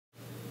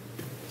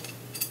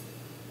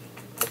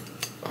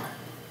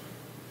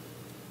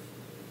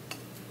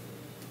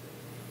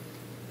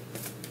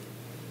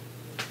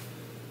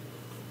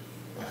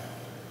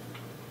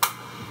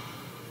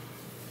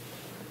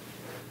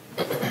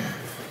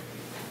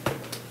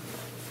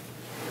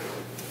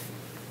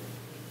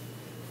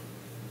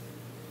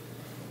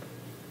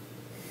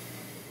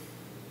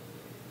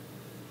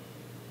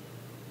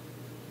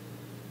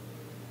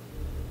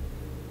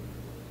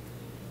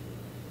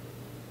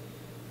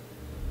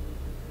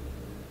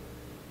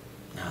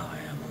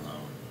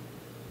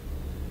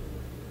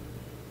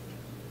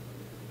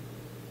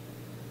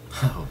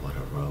Oh, what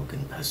a rogue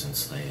and peasant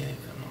slave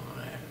am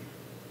I.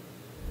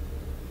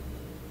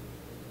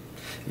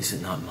 Is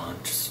it not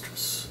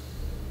monstrous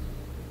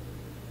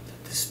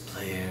that this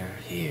player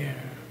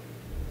here,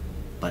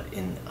 but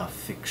in a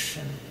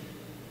fiction,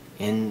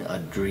 in a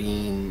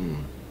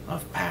dream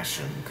of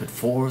passion, could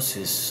force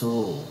his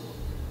soul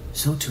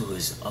so to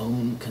his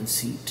own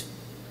conceit,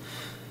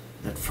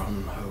 that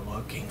from her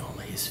working all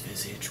his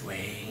visage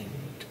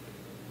waned,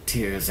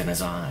 tears in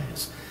his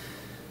eyes,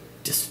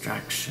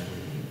 distraction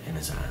in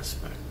his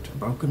aspect, a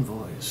broken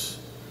voice,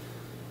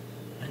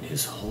 and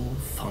his whole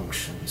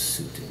function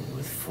suiting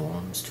with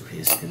forms to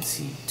his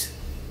conceit,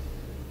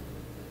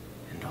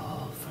 and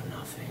all for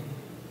nothing,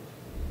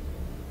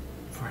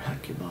 for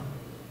Hecuba.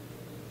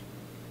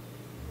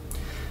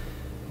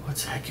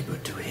 What's Hecuba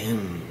to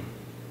him,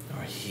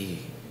 or he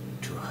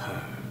to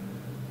her,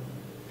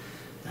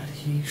 that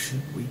he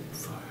should weep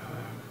for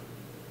her?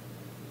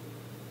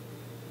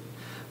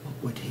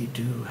 What would he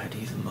do had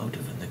he the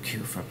motive and the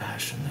cue for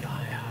passion that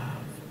I have?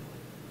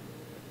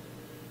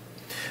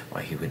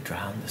 Why, he would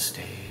drown the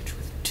stage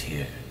with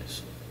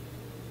tears,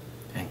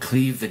 and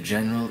cleave the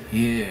general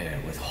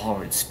ear with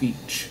horrid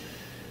speech,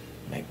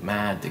 make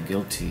mad the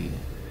guilty,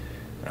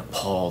 and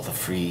appall the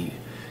free,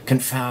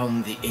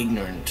 confound the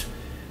ignorant,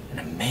 and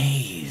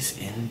amaze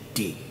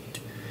indeed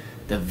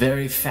the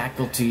very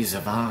faculties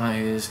of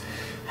eyes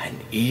and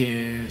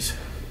ears.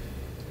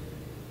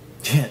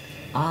 Yet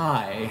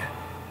I,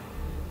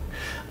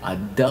 a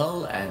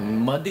dull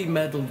and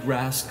muddy-meddled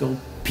rascal,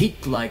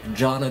 peak like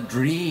John of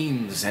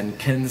Dreams, and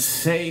can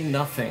say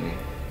nothing.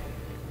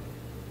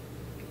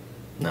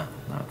 No,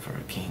 not for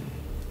a king,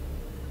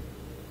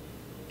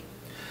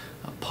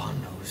 upon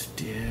whose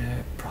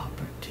dear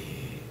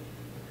property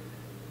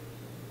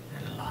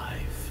and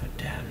life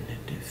a damned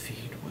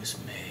defeat was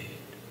made.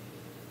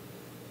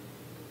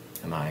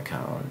 Am I a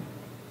coward?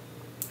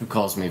 Who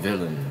calls me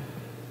villain,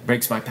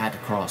 breaks my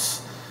patent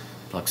cross,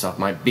 plucks off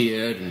my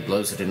beard and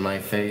blows it in my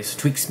face,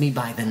 tweaks me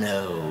by the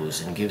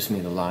nose and gives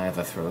me the lie of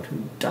the throat?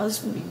 Who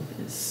does me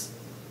this?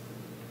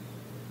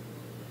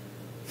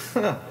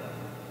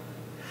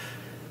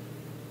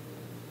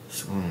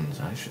 Swoons,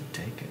 I should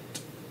take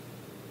it.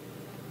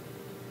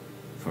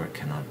 For it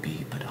cannot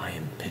be but I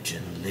am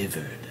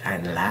pigeon-livered,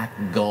 and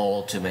lack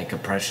gall to make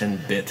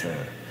oppression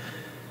bitter.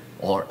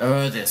 Or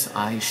ere this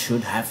I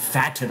should have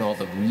fattened all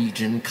the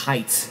region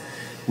kites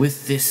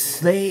with this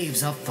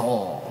slaves of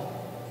Thor.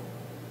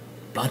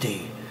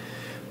 Bloody,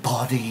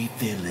 body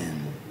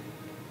villain,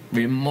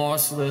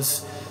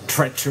 remorseless,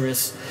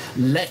 treacherous,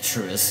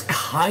 lecherous,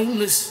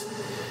 kindless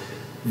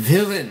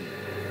villain.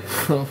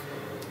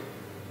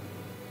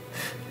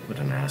 What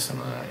an ass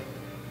am I.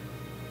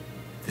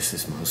 This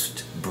is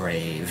most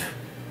brave,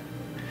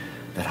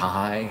 that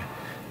I,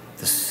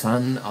 the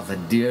son of a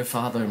dear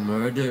father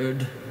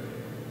murdered,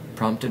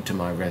 prompted to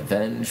my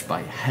revenge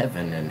by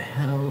heaven and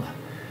hell,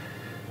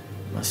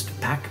 must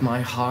pack my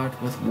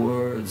heart with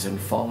words and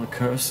fall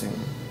a-cursing.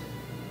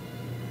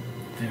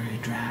 Very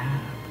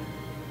drab,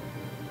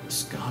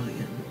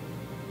 scullion,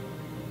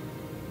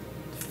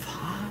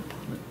 far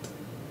upon it,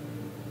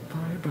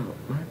 far about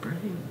my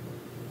brain.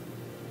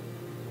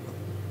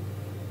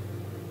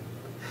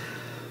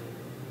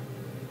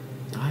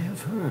 I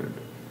have heard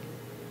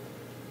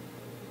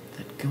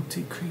that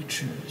guilty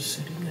creatures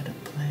sitting at a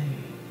play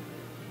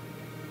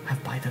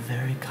have by the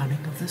very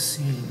cunning of the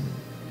scene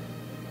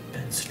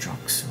been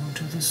struck so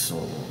to the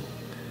soul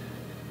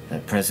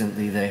that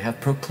presently they have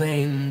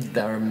proclaimed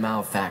their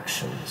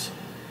malfactions.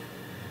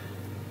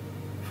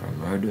 For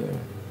murder,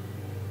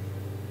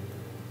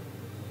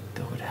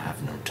 though it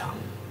have no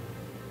tongue,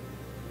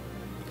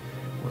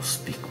 will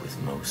speak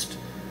with most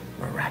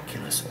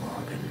miraculous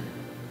organ.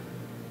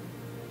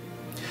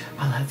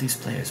 I'll have these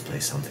players play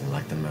something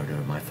like the murder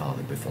of my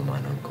father before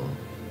mine uncle.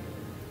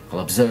 I'll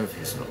observe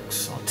his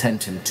looks, I'll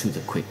tend him to the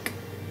quick.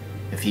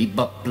 If he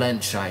but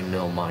blench, I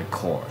know my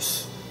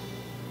course.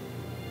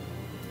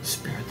 The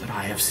spirit that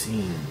I have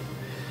seen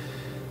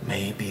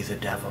may be the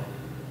devil,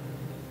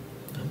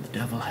 and the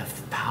devil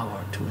hath the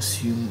power to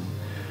assume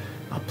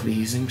a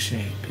pleasing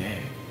shape,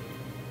 yea.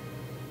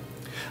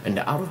 And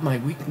out of my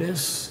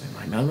weakness and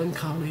my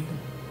melancholy,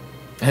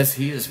 as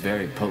he is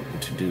very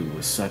potent to do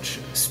with such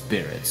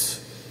spirits,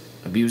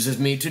 abuses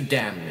me to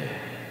damn me,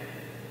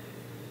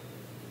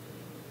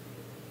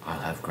 I'll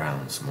have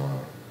grounds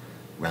more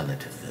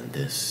relative than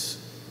this.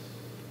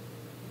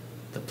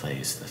 The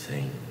play's the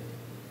thing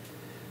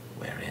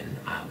wherein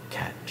I'll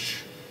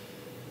catch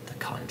the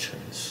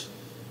conscience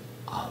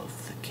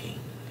of the king.